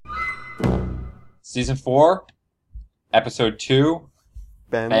Season 4, Episode 2,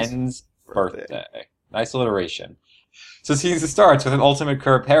 Ben's Ben's birthday. Nice alliteration. So season starts with an ultimate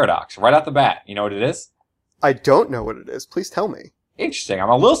curve paradox right off the bat. You know what it is? I don't know what it is. Please tell me. Interesting. I'm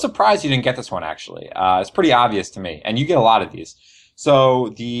a little surprised you didn't get this one, actually. It's pretty obvious to me, and you get a lot of these.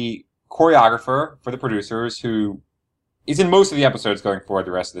 So the choreographer for the producers, who is in most of the episodes going forward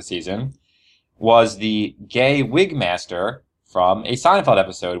the rest of the season, was the gay wig master from a Seinfeld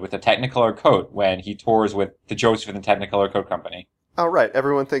episode with a Technicolor coat when he tours with the Joseph and the Technicolor Coat Company. Oh, right.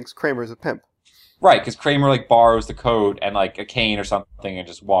 Everyone thinks Kramer's a pimp. Right, because Kramer borrows the coat and a cane or something and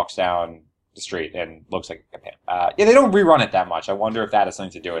just walks down the street and looks like a pimp. Yeah, they don't rerun it that much. I wonder if that has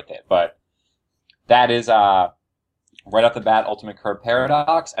something to do with it. But that is right off the bat, Ultimate Curve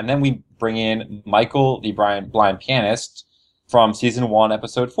Paradox. And then we bring in Michael, the blind pianist, from Season 1,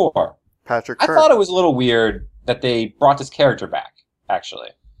 Episode 4. Patrick I Kirk. thought it was a little weird that they brought this character back, actually.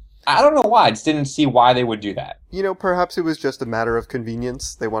 I don't know why. I just didn't see why they would do that. Perhaps it was just a matter of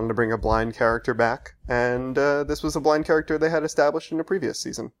convenience. They wanted to bring a blind character back, and this was a blind character they had established in a previous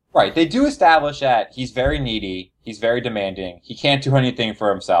season. Right. They do establish that he's very needy, he's very demanding, he can't do anything for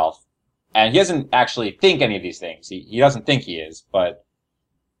himself, and he doesn't actually think any of these things. He doesn't think he is, but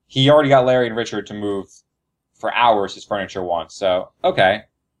he already got Larry and Richard to move for hours his furniture once, so, okay,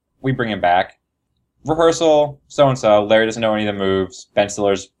 we bring him back. Rehearsal, so-and-so, Larry doesn't know any of the moves. Ben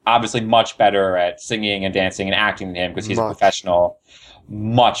Stiller's obviously much better at singing and dancing and acting than him because he's a professional.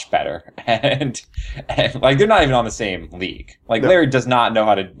 Much better. And they're not even on the same league. No. Larry does not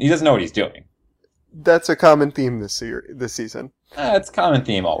know he doesn't know what he's doing. That's a common theme this season. It's a common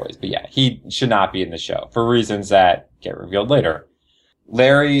theme always, but yeah, he should not be in the show for reasons that get revealed later.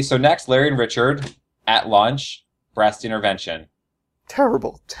 Next, Larry and Richard at lunch, breast intervention.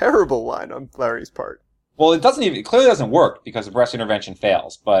 Terrible line on Larry's part. Well, it clearly doesn't work because the breast intervention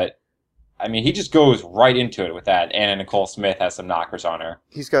fails, but, I mean, he just goes right into it with that. Anna Nicole Smith has some knockers on her.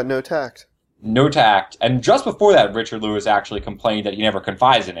 He's got no tact. No tact. And just before that, Richard Lewis actually complained that he never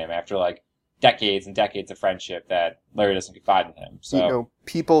confides in him after, decades and decades of friendship that Larry doesn't confide in him. So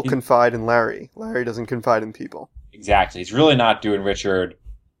people confide in Larry. Larry doesn't confide in people. Exactly. He's really not doing Richard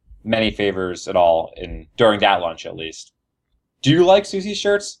many favors at all, during that lunch at least. Do you like Susie's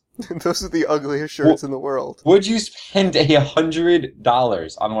shirts? Those are the ugliest shirts in the world. Would you spend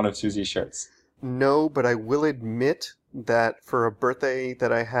 $100 on one of Susie's shirts? No, but I will admit that for a birthday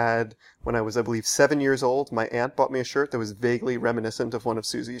that I had when I was, I believe, 7 years old, my aunt bought me a shirt that was vaguely reminiscent of one of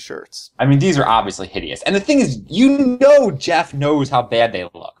Susie's shirts. I mean, these are obviously hideous. And the thing is, Jeff knows how bad they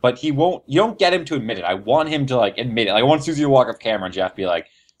look, but you don't get him to admit it. I want him to, admit it. I want Susie to walk off camera and Jeff be like,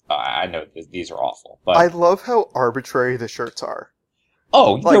 I know these are awful. But I love how arbitrary the shirts are.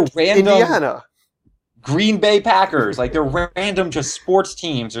 Oh, they're random. Indiana. Green Bay Packers. They're random just sports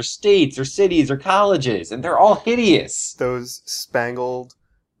teams or states or cities or colleges, and they're all hideous. Those spangled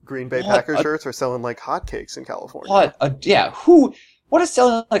Green Bay Packers shirts are selling like hotcakes in California. What does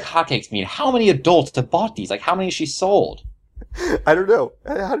selling like hotcakes mean? How many adults have bought these? How many has she sold? I don't know.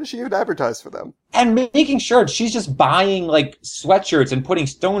 How does she even advertise for them? And making shirts. She's just buying sweatshirts and putting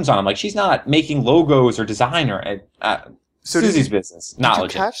stones on them. She's not making logos or design or Susie's business. Not did you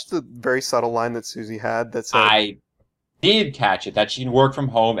legit. Catch the very subtle line that Susie had that said, I did catch it, that she'd work from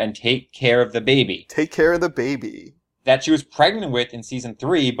home and take care of the baby. Take care of the baby. That she was pregnant with in season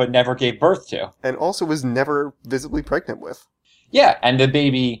 3, but never gave birth to. And also was never visibly pregnant with. Yeah, and the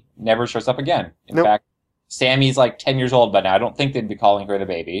baby never shows up again. In fact, Sammy's 10 years old by now. I don't think they'd be calling her the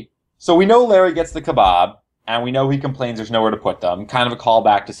baby. So we know Larry gets the kebab, and we know he complains there's nowhere to put them. Kind of a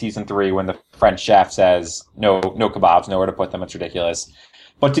callback to season 3 when the French chef says, no kebabs, nowhere to put them. It's ridiculous.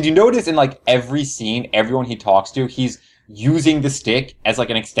 But did you notice in every scene, everyone he talks to, he's using the stick as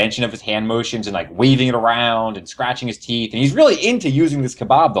an extension of his hand motions and waving it around and scratching his teeth. And he's really into using this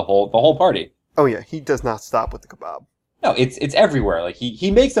kebab the whole party. Oh yeah, he does not stop with the kebab. No, it's everywhere.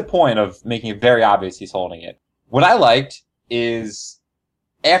 He makes a point of making it very obvious he's holding it. What I liked is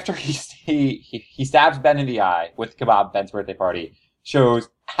after he stabs Ben in the eye with kebab Ben's birthday party, shows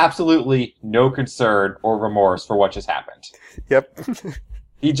absolutely no concern or remorse for what just happened. Yep.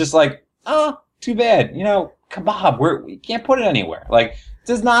 He just too bad. Kebab, we can't put it anywhere.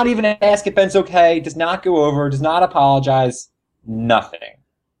 Does not even ask if Ben's okay, does not go over, does not apologize, nothing.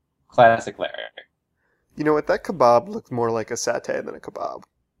 Classic Larry. You know what? That kebab looked more like a satay than a kebab.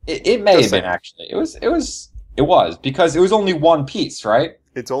 It may have been, actually. It was, because it was only one piece, right?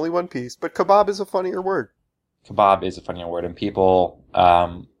 It's only one piece, but kebab is a funnier word. Kebab is a funnier word, and people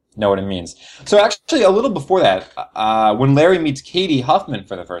know what it means. So actually, a little before that, when Larry meets Katie Huffman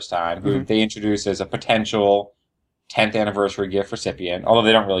for the first time, who they introduce as a potential 10th anniversary gift recipient, although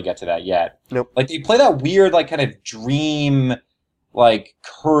they don't really get to that yet. Nope. Like, they play that weird, like, kind of dream, like,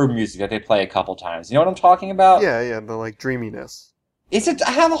 curve music that they play a couple times. You know what I'm talking about? Yeah, the, like, dreaminess.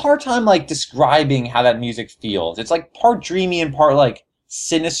 I have a hard time, like, describing how that music feels. It's, like, part dreamy and part, like,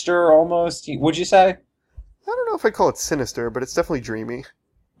 sinister, almost. Would you say? I don't know if I'd call it sinister, but it's definitely dreamy.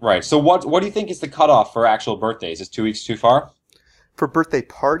 Right. So what do you think is the cutoff for actual birthdays? Is 2 weeks too far? For birthday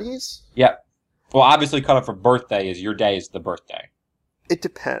parties? Yeah. Well, obviously, cutoff for birthday is your day is the birthday. It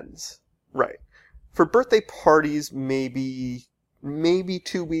depends. Right. For birthday parties, maybe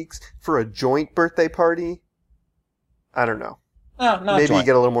 2 weeks. For a joint birthday party, I don't know. No, not maybe joint. you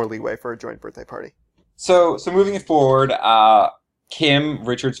get a little more leeway for a joint birthday party. So moving it forward, Kim,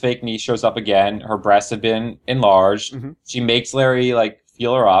 Richard's fake niece, shows up again. Her breasts have been enlarged. Mhm. She makes Larry, like,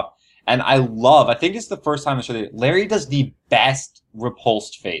 feel her up. And I think it's the first time in the show that Larry does the best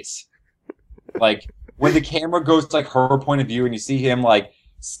repulsed face. Like, when the camera goes to, like, her point of view and you see him, like,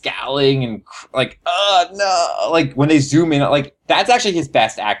 scowling and, like, no. Like, when they zoom in, like, that's actually his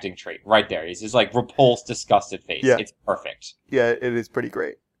best acting trait right there. He's his, like, repulsed, disgusted face. Yeah. It's perfect. Yeah, it is pretty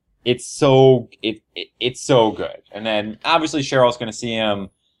great. It's so good. And then obviously Cheryl's going to see him,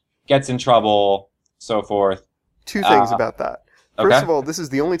 gets in trouble, so forth. Two things about that. First Okay. of all, this is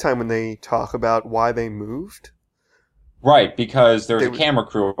the only time when they talk about why they moved. Right, because there's They a would- camera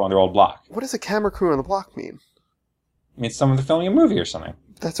crew on their old block. What does a camera crew on the block mean? I mean, someone's filming a movie or something.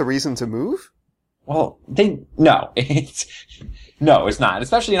 That's a reason to move? Well, it's not.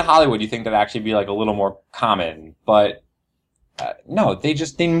 Especially in Hollywood, you think that'd actually be like a little more common, but no,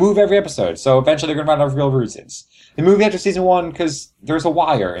 they move every episode. So eventually they're gonna find out real reasons. They moved after season 1 because there's a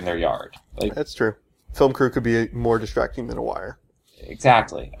wire in their yard. Like, That's true. Film crew could be more distracting than a wire.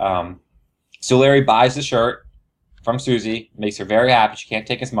 exactly. So Larry buys the shirt from Susie, makes her very happy. She can't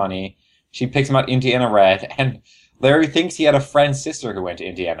take his money. She picks him out Indiana Red, and Larry thinks he had a friend's sister who went to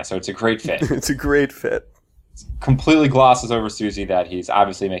Indiana, so it's a great fit. It's a great fit. Completely glosses over Susie that he's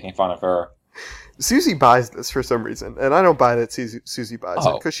obviously making fun of her. Susie buys this for some reason, and I don't buy that Susie buys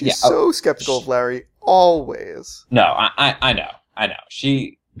it, because she's yeah. so skeptical of Larry, always. No, I know.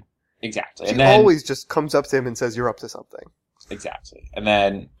 She, exactly. She And then, always just comes up to him and says, "You're up to something." exactly. And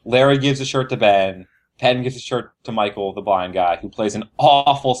then Larry gives the shirt to Ben. Ben gives the shirt to Michael, the blind guy, who plays an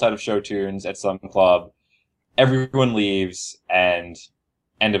awful set of show tunes at some club. Everyone leaves, and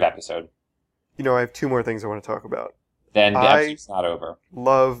end of episode. You know, I have two more things I want to talk about. Then the I- episode's not over.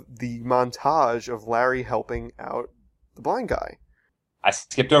 Love the montage of Larry helping out the blind guy. I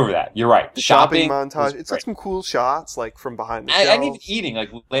skipped over that. You're right. The shopping was montage. It's like great. some cool shots, like from behind the And even shelves. eating. Like,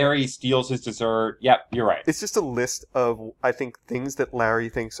 Larry steals his dessert. Yep, you're right. It's just a list of, I think, things that Larry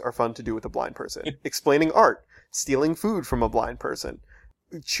thinks are fun to do with a blind person. Explaining art, stealing food from a blind person,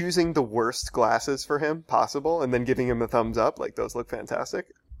 choosing the worst glasses for him possible, and then giving him a thumbs up, like those look fantastic.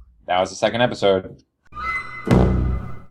 That was the second episode.